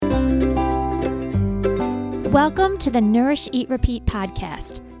Welcome to the Nourish, Eat, Repeat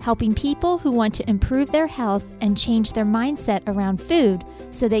podcast, helping people who want to improve their health and change their mindset around food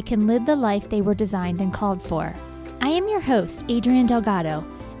so they can live the life they were designed and called for. I am your host, Adrienne Delgado,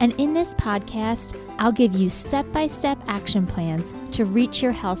 and in this podcast, I'll give you step-by-step action plans to reach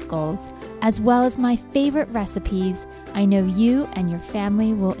your health goals, as well as my favorite recipes I know you and your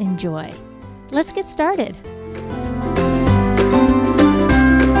family will enjoy. Let's get started.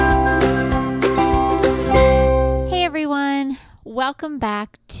 Hey everyone, welcome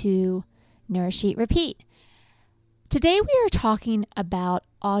back to Nourish, Eat, Repeat. Today we are talking about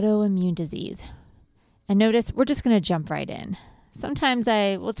autoimmune disease. And notice, we're just going to jump right in. Sometimes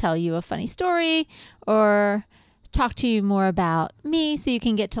I will tell you a funny story or talk to you more about me so you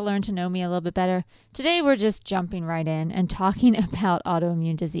can get to learn to know me a little bit better. Today we're just jumping right in and talking about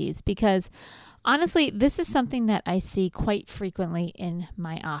autoimmune disease because honestly, this is something that I see quite frequently in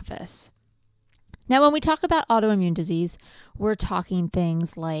my office. Now, when we talk about autoimmune disease, we're talking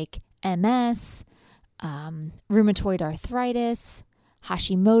things like MS, rheumatoid arthritis,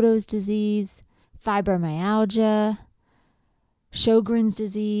 Hashimoto's disease, fibromyalgia, Sjogren's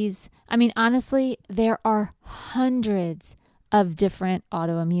disease. I mean, honestly, there are hundreds of different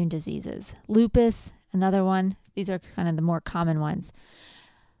autoimmune diseases. Lupus, another one. These are kind of the more common ones.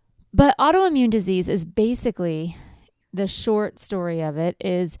 But autoimmune disease is basically, the short story of it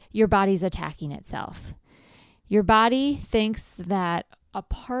is your body's attacking itself. Your body thinks that a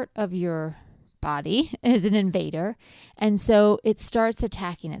part of your body is an invader, and so it starts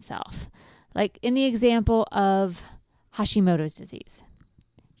attacking itself. Like in the example of Hashimoto's disease.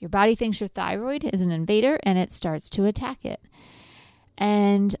 Your body thinks your thyroid is an invader and it starts to attack it.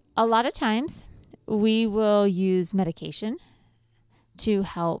 And a lot of times we will use medication to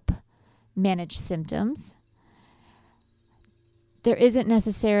help manage symptoms. There isn't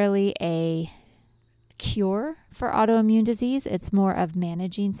necessarily a cure for autoimmune disease. It's more of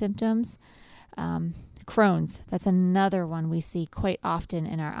managing symptoms. Crohn's, that's another one we see quite often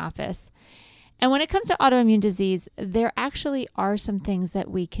in our office. And when it comes to autoimmune disease, there actually are some things that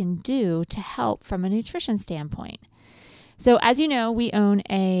we can do to help from a nutrition standpoint. So as you know, we own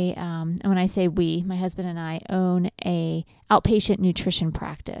and when I say we, my husband and I own a outpatient nutrition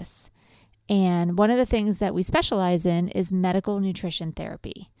practice. And one of the things that we specialize in is medical nutrition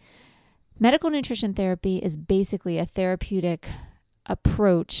therapy. Medical nutrition therapy is basically a therapeutic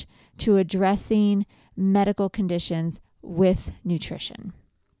approach to addressing medical conditions with nutrition.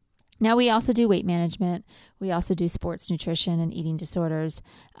 Now, we also do weight management. We also do sports nutrition and eating disorders.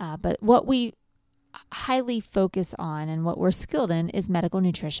 But what we highly focus on and what we're skilled in is medical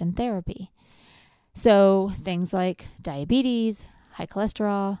nutrition therapy. So things like diabetes, high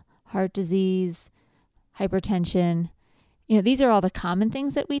cholesterol, heart disease, hypertension, these are all the common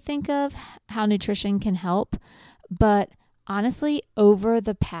things that we think of, how nutrition can help. But honestly, over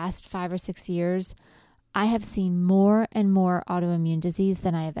the past 5 or 6 years, I have seen more and more autoimmune disease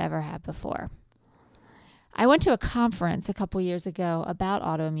than I have ever had before. I went to a conference a couple years ago about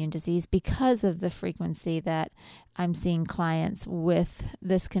autoimmune disease because of the frequency that I'm seeing clients with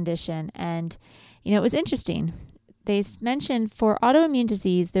this condition. And, it was interesting. They mentioned for autoimmune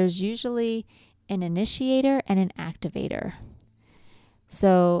disease, there's usually an initiator and an activator.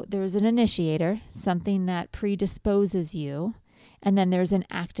 So there's an initiator, something that predisposes you. And then there's an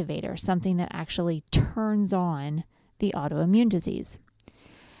activator, something that actually turns on the autoimmune disease.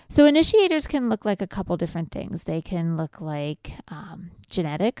 So initiators can look like a couple different things. They can look like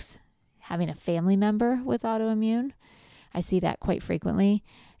genetics, having a family member with autoimmune. I see that quite frequently.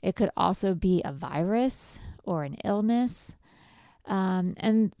 It could also be a virus or an illness.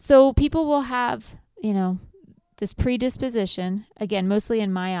 And so people will have, this predisposition. Again, mostly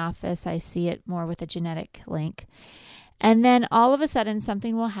in my office, I see it more with a genetic link. And then all of a sudden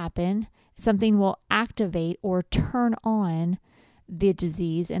something will happen, something will activate or turn on the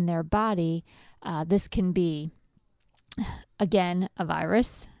disease in their body. This can be, again, a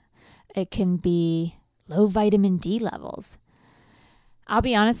virus. It can be low vitamin D levels. I'll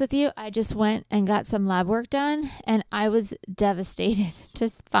be honest with you, I just went and got some lab work done and I was devastated to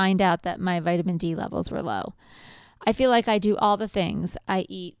find out that my vitamin D levels were low. I feel like I do all the things. I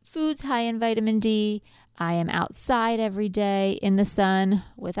eat foods high in vitamin D. I am outside every day in the sun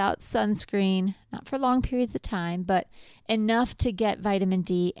without sunscreen, not for long periods of time, but enough to get vitamin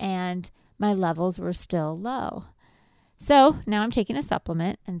D, and my levels were still low. So now I'm taking a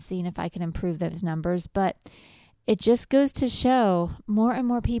supplement and seeing if I can improve those numbers, but it just goes to show more and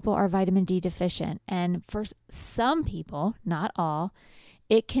more people are vitamin D deficient. And for some people, not all,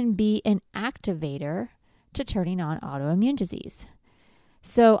 it can be an activator to turning on autoimmune disease.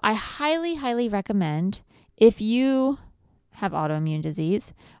 So I highly, highly recommend if you have autoimmune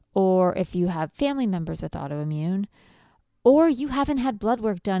disease, or if you have family members with autoimmune, or you haven't had blood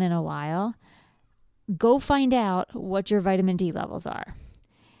work done in a while, go find out what your vitamin D levels are.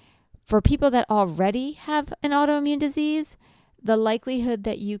 For people that already have an autoimmune disease, the likelihood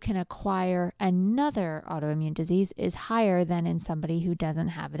that you can acquire another autoimmune disease is higher than in somebody who doesn't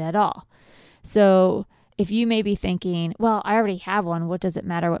have it at all. So if you may be thinking, well, I already have one, what does it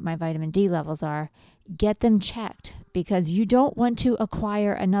matter what my vitamin D levels are? Get them checked, because you don't want to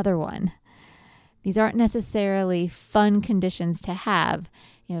acquire another one. These aren't necessarily fun conditions to have.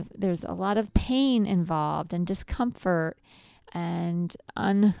 There's a lot of pain involved and discomfort and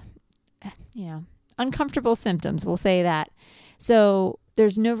uncomfortable symptoms, we'll say that. So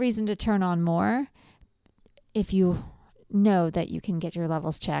there's no reason to turn on more if you know that you can get your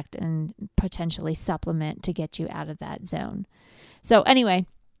levels checked and potentially supplement to get you out of that zone. So anyway,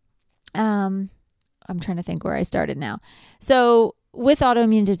 I'm trying to think where I started now. So with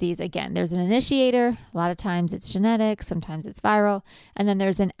autoimmune disease, again, there's an initiator. A lot of times it's genetic, sometimes it's viral, and then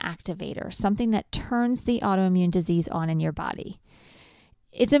there's an activator, something that turns the autoimmune disease on in your body.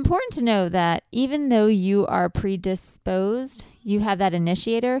 It's important to know that even though you are predisposed, you have that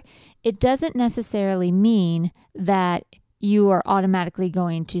initiator, it doesn't necessarily mean that you are automatically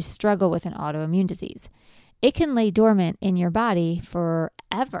going to struggle with an autoimmune disease. It can lay dormant in your body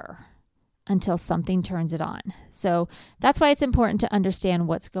forever until something turns it on. So that's why it's important to understand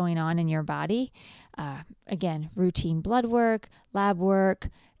what's going on in your body. Again, routine blood work, lab work,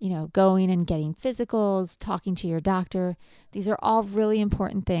 going and getting physicals, talking to your doctor. These are all really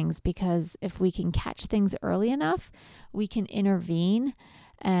important things, because if we can catch things early enough, we can intervene.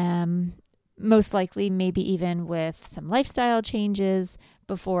 Most likely, maybe even with some lifestyle changes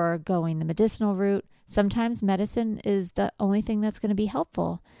before going the medicinal route. Sometimes medicine is the only thing that's going to be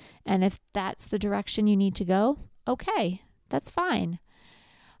helpful. And if that's the direction you need to go, okay, that's fine.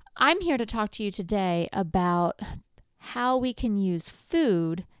 I'm here to talk to you today about how we can use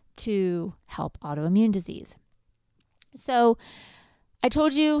food to help autoimmune disease. So I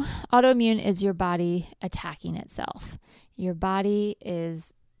told you autoimmune is your body attacking itself. Your body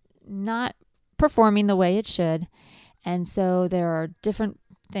is not performing the way it should. And so there are different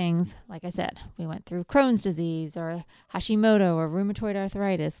things. Like I said, we went through Crohn's disease or Hashimoto or rheumatoid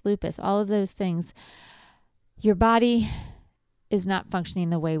arthritis, lupus, all of those things. Your body is not functioning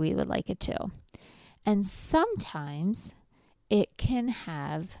the way we would like it to. And sometimes it can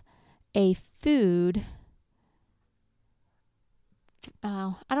have a food,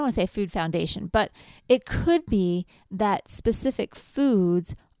 I don't want to say food foundation, but it could be that specific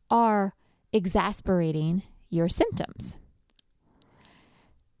foods are exacerbating your symptoms.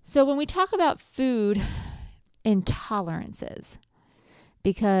 So when we talk about food intolerances,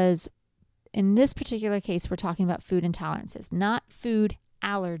 because in this particular case, we're talking about food intolerances, not food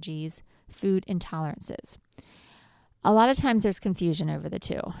allergies, food intolerances. A lot of times there's confusion over the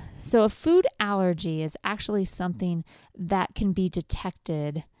two. So a food allergy is actually something that can be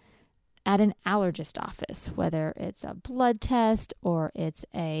detected at an allergist office, whether it's a blood test or it's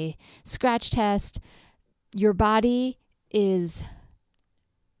a scratch test. Your body is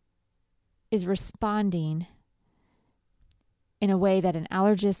responding in a way that an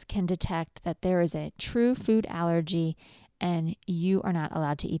allergist can detect that there is a true food allergy and you are not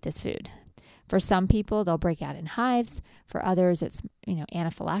allowed to eat this food. For some people, they'll break out in hives. For others, it's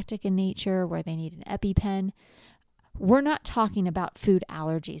anaphylactic in nature where they need an EpiPen. We're not talking about food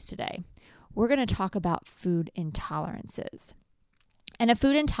allergies today. We're going to talk about food intolerances. And a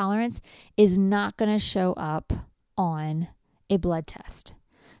food intolerance is not going to show up on a blood test.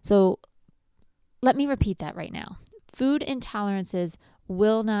 So let me repeat that right now. Food intolerances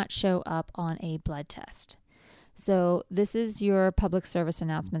will not show up on a blood test. So this is your public service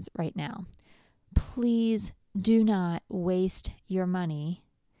announcements right now. Please do not waste your money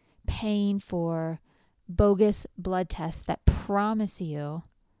paying for bogus blood tests that promise you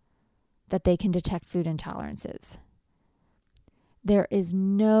that they can detect food intolerances. There is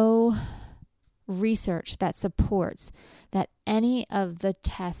no research that supports that any of the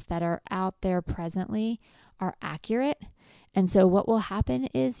tests that are out there presently are accurate. And so what will happen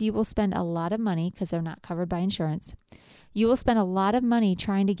is you will spend a lot of money because they're not covered by insurance. You will spend a lot of money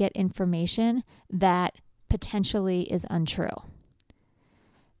trying to get information that potentially is untrue.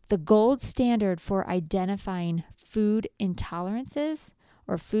 The gold standard for identifying food intolerances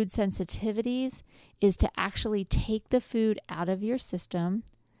or food sensitivities is to actually take the food out of your system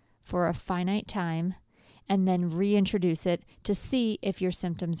for a finite time and then reintroduce it to see if your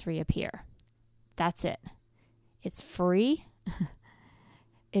symptoms reappear. That's it. It's free.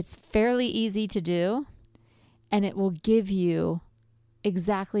 It's fairly easy to do. and it will give you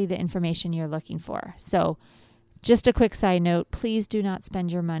exactly the information you're looking for. So just a quick side note, please do not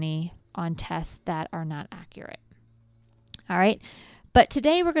spend your money on tests that are not accurate. All right. But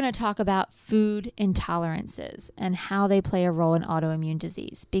today we're going to talk about food intolerances and how they play a role in autoimmune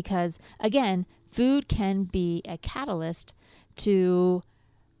disease. Because again, food can be a catalyst to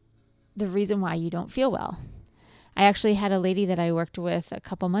the reason why you don't feel well. I actually had a lady that I worked with a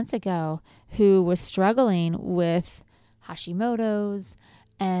couple months ago who was struggling with Hashimoto's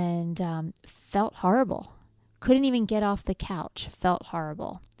and felt horrible. Couldn't even get off the couch, felt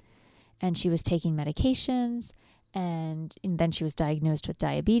horrible. And she was taking medications, and then she was diagnosed with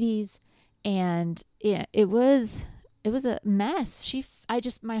diabetes, and it was a mess.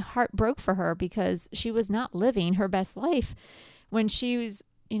 My heart broke for her because she was not living her best life when she was,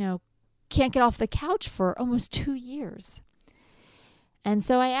 can't get off the couch for almost 2 years. And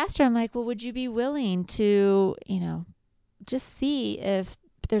so I asked her, I'm like, well, would you be willing to, just see if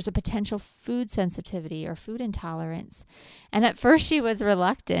there's a potential food sensitivity or food intolerance? And at first she was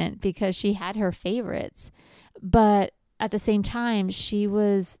reluctant because she had her favorites, but at the same time, she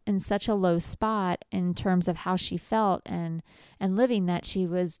was in such a low spot in terms of how she felt and living that she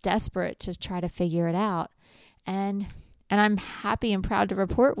was desperate to try to figure it out. And I'm happy and proud to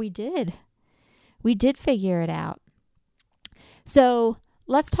report we did. We did figure it out. So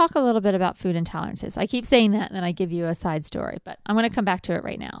let's talk a little bit about food intolerances. I keep saying that and then I give you a side story, but I'm going to come back to it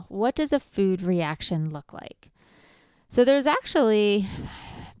right now. What does a food reaction look like? So there's actually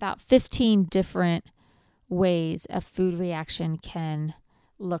about 15 different ways a food reaction can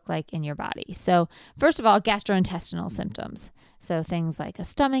look like in your body. So first of all, gastrointestinal symptoms. So things like a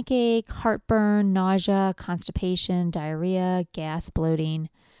stomach ache, heartburn, nausea, constipation, diarrhea, gas, bloating,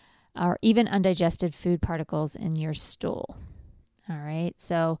 or even undigested food particles in your stool. All right.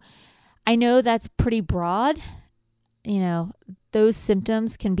 So I know that's pretty broad. Those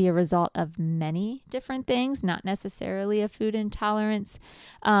symptoms can be a result of many different things, not necessarily a food intolerance.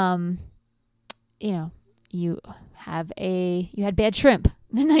 You had bad shrimp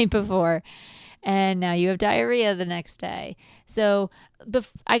the night before, and now you have diarrhea the next day. So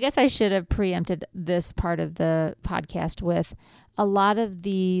I guess I should have preempted this part of the podcast with a lot of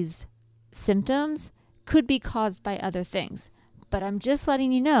these symptoms could be caused by other things, but I'm just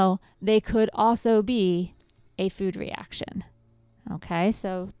letting you know they could also be a food reaction. Okay,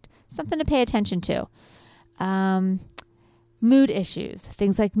 so something to pay attention to. Mood issues,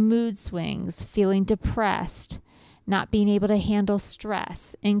 things like mood swings, feeling depressed, not being able to handle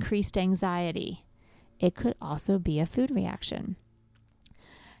stress, increased anxiety. It could also be a food reaction.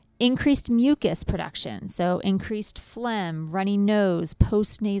 Increased mucus production, so increased phlegm, runny nose,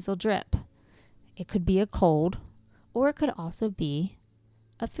 postnasal drip. It could be a cold, or it could also be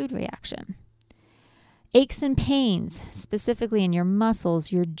a food reaction. Aches and pains, specifically in your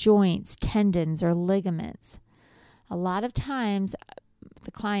muscles, your joints, tendons, or ligaments. A lot of times,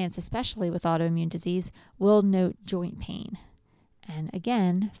 the clients, especially with autoimmune disease, will note joint pain. And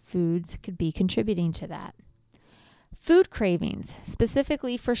again, foods could be contributing to that. Food cravings,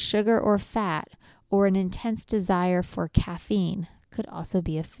 specifically for sugar or fat, or an intense desire for caffeine, could also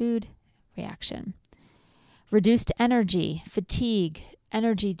be a food reaction. Reduced energy, fatigue,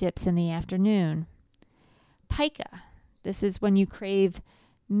 energy dips in the afternoon. Pica, this is when you crave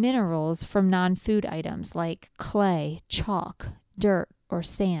minerals from non-food items like clay, chalk, dirt, or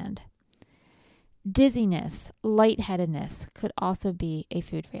sand. Dizziness, lightheadedness could also be a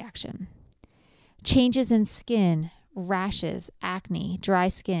food reaction. Changes in skin, rashes, acne, dry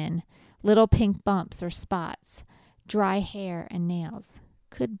skin, little pink bumps or spots, dry hair and nails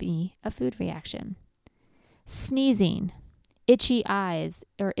could be a food reaction. Sneezing, itchy eyes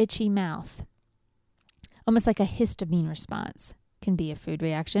or itchy mouth, almost like a histamine response, can be a food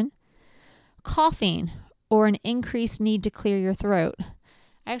reaction. Coughing or an increased need to clear your throat.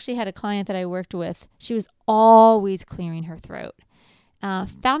 I actually had a client that I worked with. She was always clearing her throat.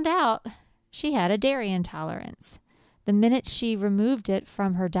 Found out she had a dairy intolerance. The minute she removed it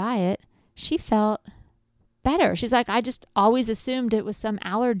from her diet, she felt better. She's like, I just always assumed it was some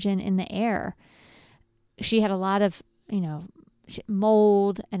allergen in the air. She had a lot of,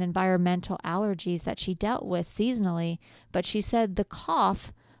 mold and environmental allergies that she dealt with seasonally, but she said the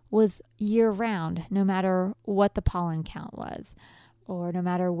cough was year-round, no matter what the pollen count was, or no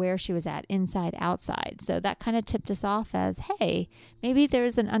matter where she was at, inside, outside. So that kind of tipped us off as, hey, maybe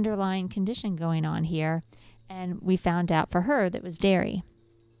there's an underlying condition going on here, and we found out for her that it was dairy.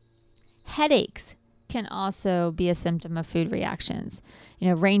 Headaches can also be a symptom of food reactions,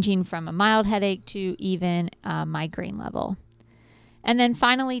 ranging from a mild headache to even a migraine level. And then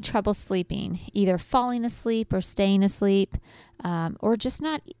finally, trouble sleeping, either falling asleep or staying asleep, or just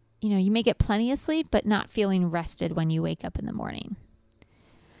not, you may get plenty of sleep, but not feeling rested when you wake up in the morning.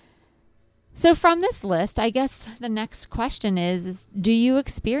 So from this list, I guess the next question is do you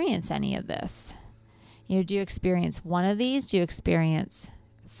experience any of this? Do you experience one of these? Do you experience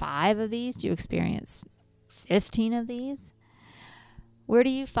 5 of these? Do you experience 15 of these? Where do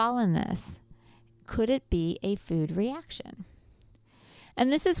you fall in this? Could it be a food reaction?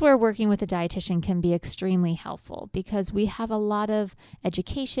 And this is where working with a dietitian can be extremely helpful because we have a lot of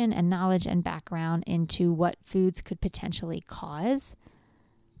education and knowledge and background into what foods could potentially cause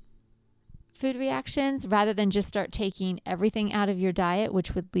food reactions rather than just start taking everything out of your diet,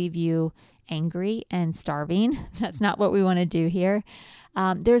 which would leave you angry and starving. That's not what we want to do here.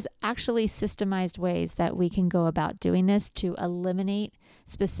 There's actually systemized ways that we can go about doing this to eliminate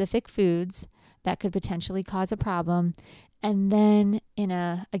specific foods that could potentially cause a problem, and then in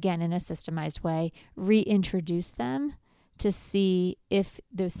a systemized way, reintroduce them to see if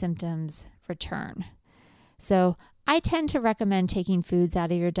those symptoms return. So I tend to recommend taking foods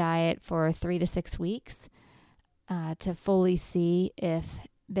out of your diet for 3 to 6 weeks to fully see if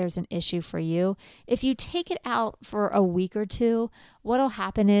there's an issue for you. If you take it out for a week or two, what'll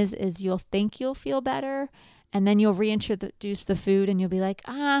happen is you'll think you'll feel better, and then you'll reintroduce the food and you'll be like,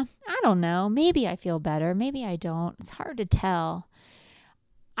 I don't know, maybe I feel better, maybe I don't. It's hard to tell.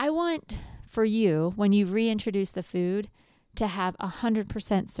 I want for you, when you reintroduce the food, to have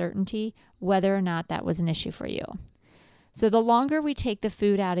 100% certainty whether or not that was an issue for you. So the longer we take the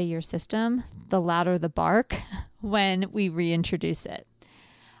food out of your system, the louder the bark when we reintroduce it.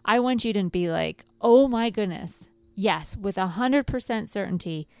 I want you to be like, oh my goodness, yes, with 100%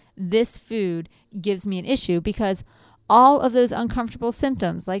 certainty, this food gives me an issue because all of those uncomfortable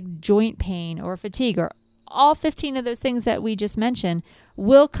symptoms like joint pain or fatigue or all 15 of those things that we just mentioned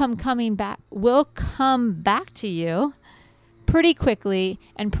will come back to you pretty quickly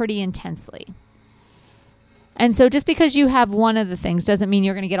and pretty intensely. And so just because you have one of the things doesn't mean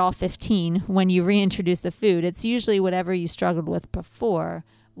you're going to get all 15 when you reintroduce the food. It's usually whatever you struggled with before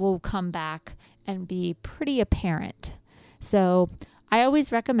will come back and be pretty apparent. So I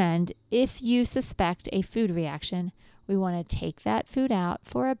always recommend if you suspect a food reaction, we want to take that food out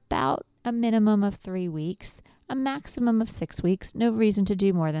for about a minimum of 3 weeks, a maximum of 6 weeks, no reason to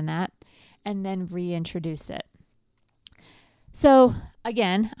do more than that, and then reintroduce it. So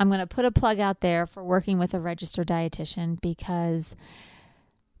again, I'm going to put a plug out there for working with a registered dietitian because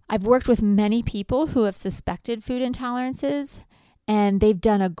I've worked with many people who have suspected food intolerances, and they've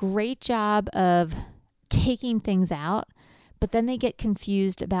done a great job of taking things out, but then they get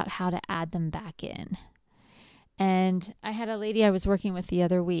confused about how to add them back in. And I had a lady I was working with the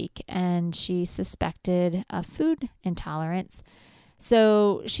other week, and she suspected a food intolerance.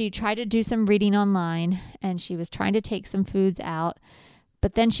 So she tried to do some reading online, and she was trying to take some foods out,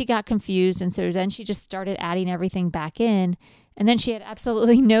 but then she got confused, and so then she just started adding everything back in, and then she had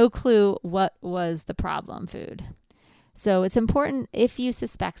absolutely no clue what was the problem food. So it's important, if you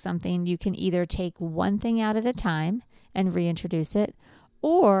suspect something, you can either take one thing out at a time and reintroduce it,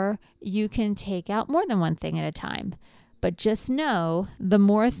 or you can take out more than one thing at a time. But just know, the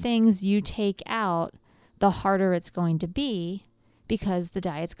more things you take out, the harder it's going to be, because the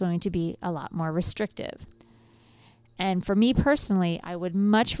diet's going to be a lot more restrictive. And for me personally, I would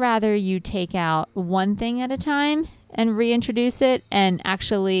much rather you take out one thing at a time and reintroduce it and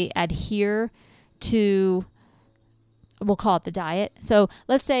actually adhere to, we'll call it the diet. So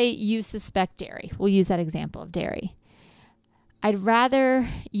let's say you suspect dairy. We'll use that example of dairy. I'd rather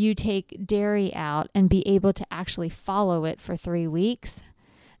you take dairy out and be able to actually follow it for 3 weeks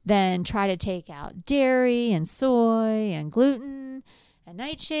than try to take out dairy and soy and gluten and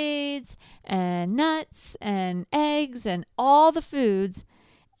nightshades and nuts and eggs and all the foods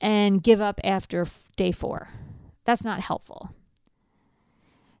and give up after day 4. That's not helpful.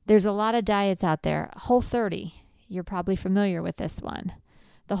 There's a lot of diets out there. Whole30, you're probably familiar with this one.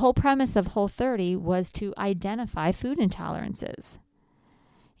 The whole premise of Whole30 was to identify food intolerances.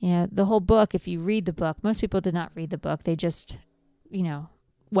 The whole book, if you read the book, most people did not read the book. They just,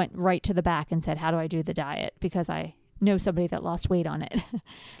 went right to the back and said, how do I do the diet? Because I know somebody that lost weight on it.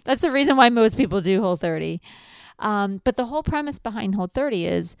 That's the reason why most people do Whole30. But the whole premise behind Whole30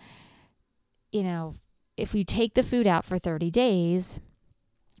 is, if you take the food out for 30 days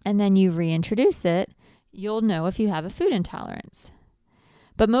and then you reintroduce it, you'll know if you have a food intolerance.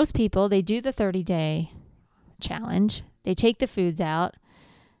 But most people, they do the 30-day challenge. They take the foods out.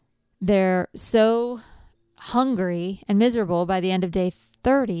 They're so hungry and miserable by the end of day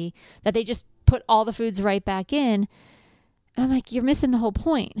 30 that they just put all the foods right back in. And I'm like, you're missing the whole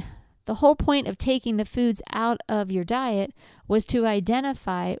point. The whole point of taking the foods out of your diet was to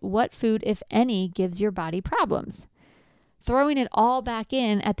identify what food, if any, gives your body problems. Throwing it all back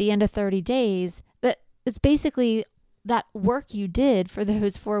in at the end of 30 days, it's basically that work you did for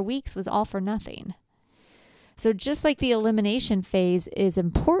those 4 weeks was all for nothing. So just like the elimination phase is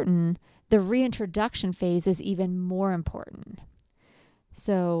important, the reintroduction phase is even more important.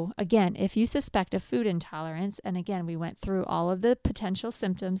 So again, if you suspect a food intolerance, and again, we went through all of the potential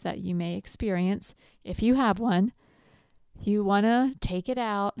symptoms that you may experience if you have one, you want to take it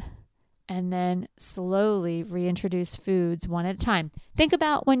out and then slowly reintroduce foods one at a time. Think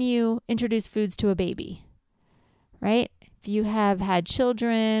about when you introduce foods to a baby, right? If you have had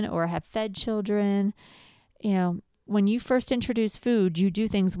children or have fed children, when you first introduce food, you do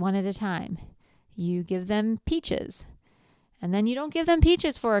things one at a time. You give them peaches. And then you don't give them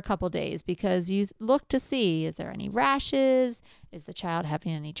peaches for a couple days because you look to see, is there any rashes? Is the child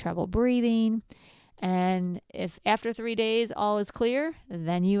having any trouble breathing? And if after 3 days all is clear,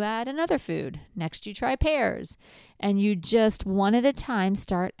 then you add another food. Next you try pears. And you just one at a time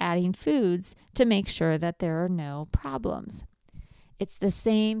start adding foods to make sure that there are no problems. It's the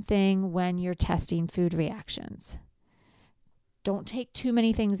same thing when you're testing food reactions. Don't take too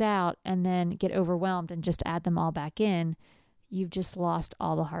many things out and then get overwhelmed and just add them all back in. You've just lost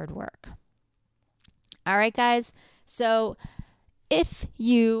all the hard work. All right, guys. So if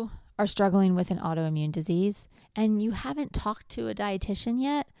you are struggling with an autoimmune disease and you haven't talked to a dietitian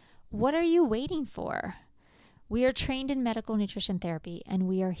yet, what are you waiting for? We are trained in medical nutrition therapy and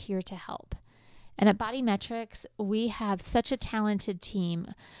we are here to help. And at Body Metrics, we have such a talented team.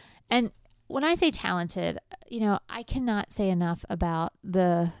 And when I say talented, I cannot say enough about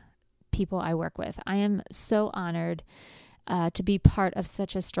the people I work with. I am so honored to be part of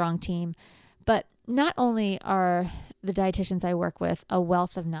such a strong team. But not only are the dietitians I work with a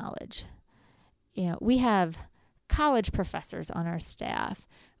wealth of knowledge, we have college professors on our staff.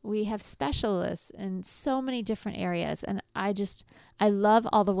 We have specialists in so many different areas. And I love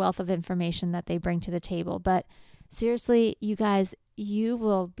all the wealth of information that they bring to the table. But seriously, you guys, you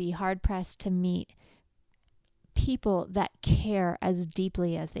will be hard pressed to meet people that care as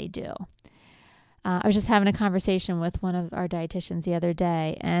deeply as they do. I was just having a conversation with one of our dietitians the other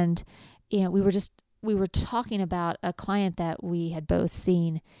day, and we were talking about a client that we had both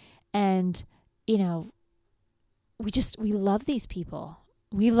seen, and we love these people.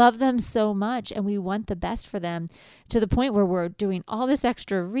 We love them so much, and we want the best for them, to the point where we're doing all this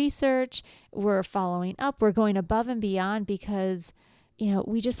extra research, we're following up, we're going above and beyond because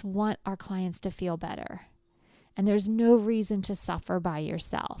we just want our clients to feel better. And there's no reason to suffer by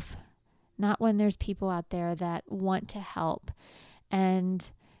yourself. Not when there's people out there that want to help.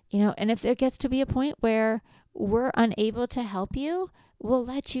 And, and if it gets to be a point where we're unable to help you, we'll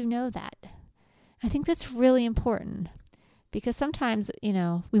let you know that. I think that's really important because sometimes,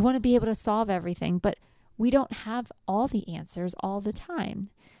 we want to be able to solve everything, but we don't have all the answers all the time.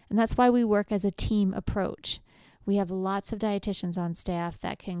 And that's why we work as a team approach. We have lots of dietitians on staff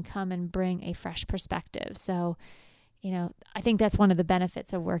that can come and bring a fresh perspective. So, I think that's one of the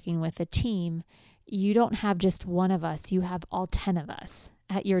benefits of working with a team. You don't have just one of us, you have all 10 of us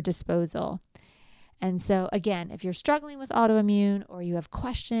at your disposal. And so again, if you're struggling with autoimmune or you have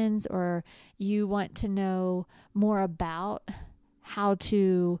questions or you want to know more about how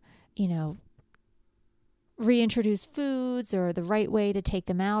to, reintroduce foods or the right way to take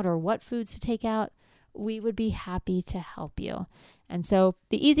them out or what foods to take out, we would be happy to help you. And so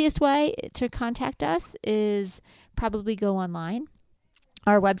the easiest way to contact us is probably go online.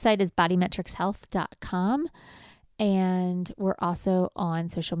 Our website is bodymetricshealth.com, and we're also on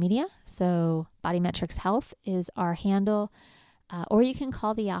social media. So Body Metrics Health is our handle, or you can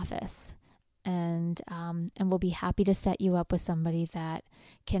call the office, and we'll be happy to set you up with somebody that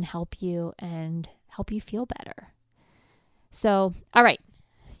can help you and help you feel better. So, all right.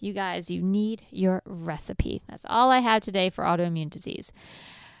 You guys, you need your recipe. That's all I have today for autoimmune disease.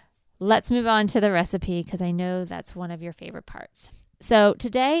 Let's move on to the recipe because I know that's one of your favorite parts. So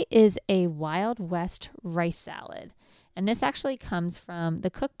today is a Wild West rice salad. And this actually comes from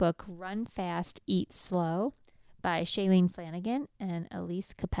the cookbook Run Fast, Eat Slow by Shailene Flanagan and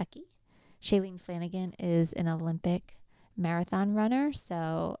Elise Kopecky. Shailene Flanagan is an Olympic marathon runner.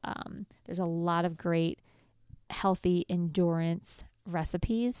 So there's a lot of great healthy endurance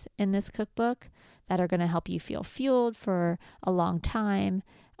recipes in this cookbook that are going to help you feel fueled for a long time.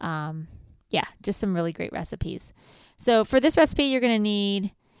 Just some really great recipes. So for this recipe, you're going to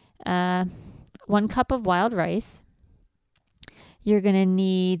need 1 cup of wild rice. You're going to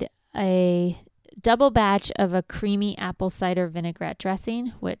need a double batch of a creamy apple cider vinaigrette dressing,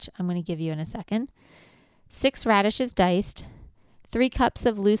 which I'm going to give you in a second, 6 radishes diced, 3 cups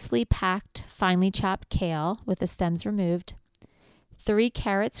of loosely packed, finely chopped kale with the stems removed, 3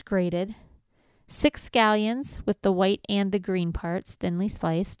 carrots grated, 6 scallions with the white and the green parts thinly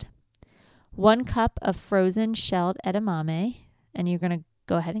sliced, 1 cup of frozen shelled edamame, and you're going to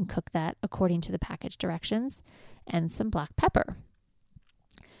go ahead and cook that according to the package directions, and some black pepper.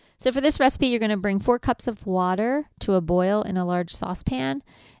 So for this recipe, you're going to bring 4 cups of water to a boil in a large saucepan,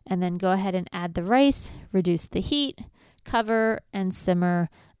 and then go ahead and add the rice, reduce the heat, cover, and simmer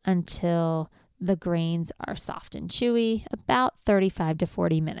until the grains are soft and chewy, about 35 to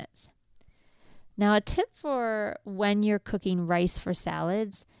 40 minutes. Now, a tip for when you're cooking rice for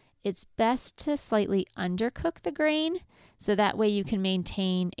salads, it's best to slightly undercook the grain, so that way you can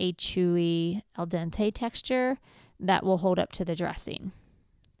maintain a chewy al dente texture that will hold up to the dressing.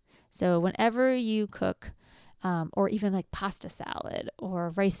 So whenever you cook, or even like pasta salad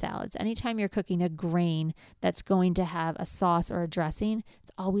or rice salads, anytime you're cooking a grain that's going to have a sauce or a dressing,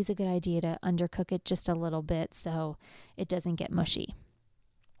 it's always a good idea to undercook it just a little bit so it doesn't get mushy.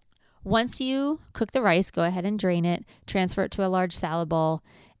 Once you cook the rice, go ahead and drain it, transfer it to a large salad bowl,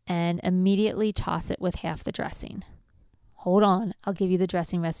 and immediately toss it with half the dressing. Hold on, I'll give you the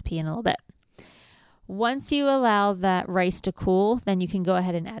dressing recipe in a little bit. Once you allow that rice to cool, then you can go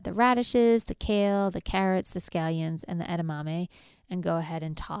ahead and add the radishes, the kale, the carrots, the scallions, and the edamame, and go ahead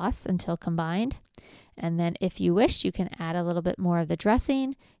and toss until combined. And then if you wish, you can add a little bit more of the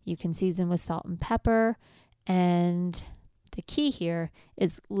dressing. You can season with salt and pepper. And the key here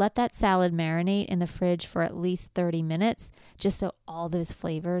is let that salad marinate in the fridge for at least 30 minutes, just so all those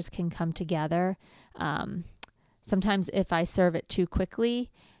flavors can come together. Sometimes if I serve it too quickly,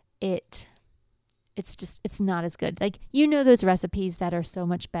 it's not as good. Like, you know, those recipes that are so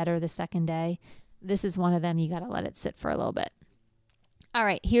much better the second day. This is one of them. You got to let it sit for a little bit. All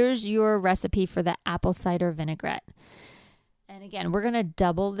right, here's your recipe for the apple cider vinaigrette. And again, we're going to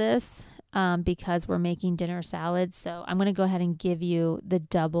double this because we're making dinner salads. So I'm going to go ahead and give you the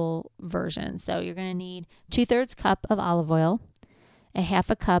double version. So you're going to need 2/3 cup of olive oil, a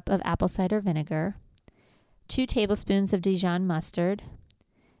 1/2 cup of apple cider vinegar, 2 tablespoons of Dijon mustard,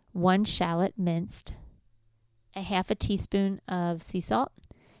 1 shallot minced, a 1/2 teaspoon of sea salt,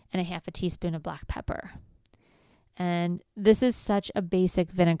 and a 1/2 teaspoon of black pepper. And this is such a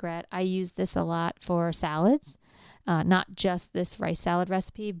basic vinaigrette. I use this a lot for salads, not just this rice salad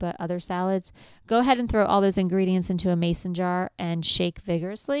recipe, but other salads. Go ahead and throw all those ingredients into a mason jar and shake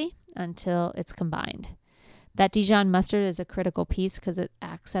vigorously until it's combined. That Dijon mustard is a critical piece because it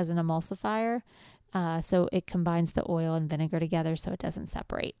acts as an emulsifier. So it combines the oil and vinegar together so it doesn't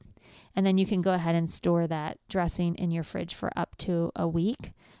separate. And then you can go ahead and store that dressing in your fridge for up to a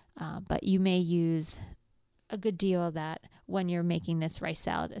week. But you may use a good deal of that when you're making this rice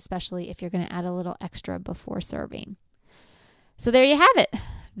salad, especially if you're going to add a little extra before serving. So there you have it.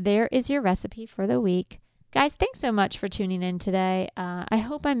 There is your recipe for the week. Guys, thanks so much for tuning in today. I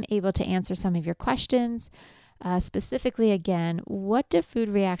hope I'm able to answer some of your questions. Specifically, again, what do food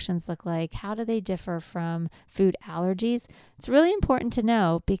reactions look like? How do they differ from food allergies? It's really important to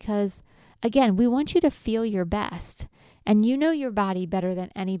know because, again, we want you to feel your best. And you know your body better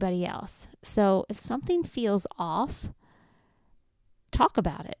than anybody else. So if something feels off, talk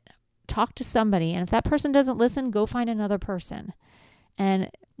about it. Talk to somebody. And if that person doesn't listen, go find another person.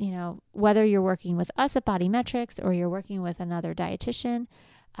 And, you know, whether you're working with us at Body Metrics or you're working with another dietitian,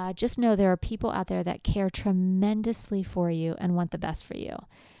 just know there are people out there that care tremendously for you and want the best for you.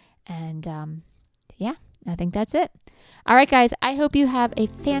 And yeah, I think that's it. All right, guys, I hope you have a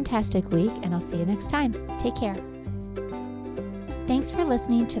fantastic week, and I'll see you next time. Take care. Thanks for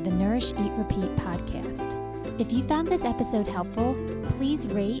listening to the Nourish, Eat, Repeat podcast. If you found this episode helpful, please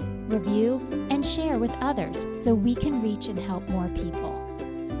rate, review, and share with others so we can reach and help more people.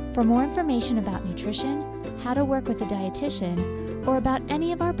 For more information about nutrition, how to work with a dietitian, or about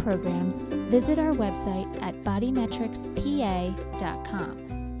any of our programs, visit our website at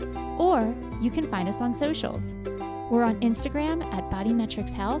bodymetricspa.com. Or you can find us on socials. We're on Instagram at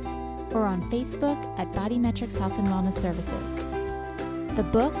Bodymetrics Health or on Facebook at Bodymetrics Health and Wellness Services. The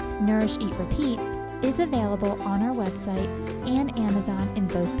book, Nourish, Eat, Repeat, is available on our website and Amazon in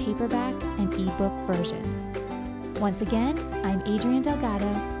both paperback and ebook versions. Once again, I'm Adrienne Delgado,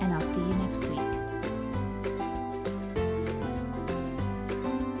 and I'll see you next week.